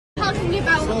talking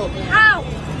about how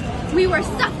we were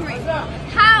suffering,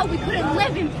 how we couldn't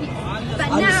live in peace. But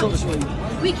now,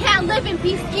 we can't live in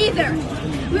peace either.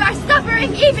 We are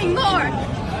suffering even more.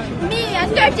 Me, a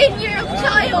 13-year-old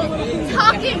child,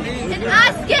 talking and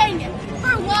asking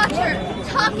for water,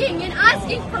 talking and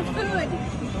asking for food.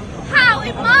 How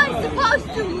am I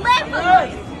supposed to live a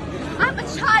life? I'm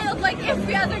a child like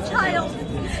every other child.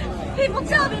 People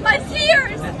tell me my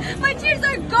tears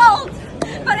are gold.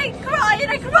 But I cry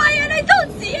and I cry and I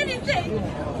don't see anything.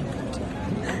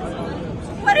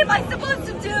 What am I supposed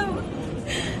to do?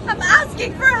 I'm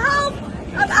asking for help.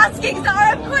 I'm asking the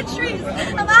Arab countries.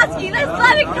 I'm asking the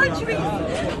Islamic countries.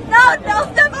 None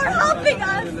of them are helping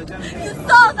us. You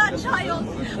saw that child.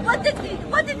 What did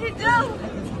he do?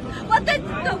 What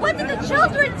did the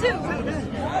children do?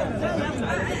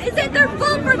 Is it their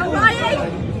fault for crying?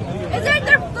 Is it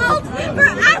their fault for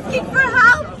asking for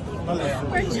help?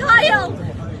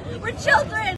 We're children.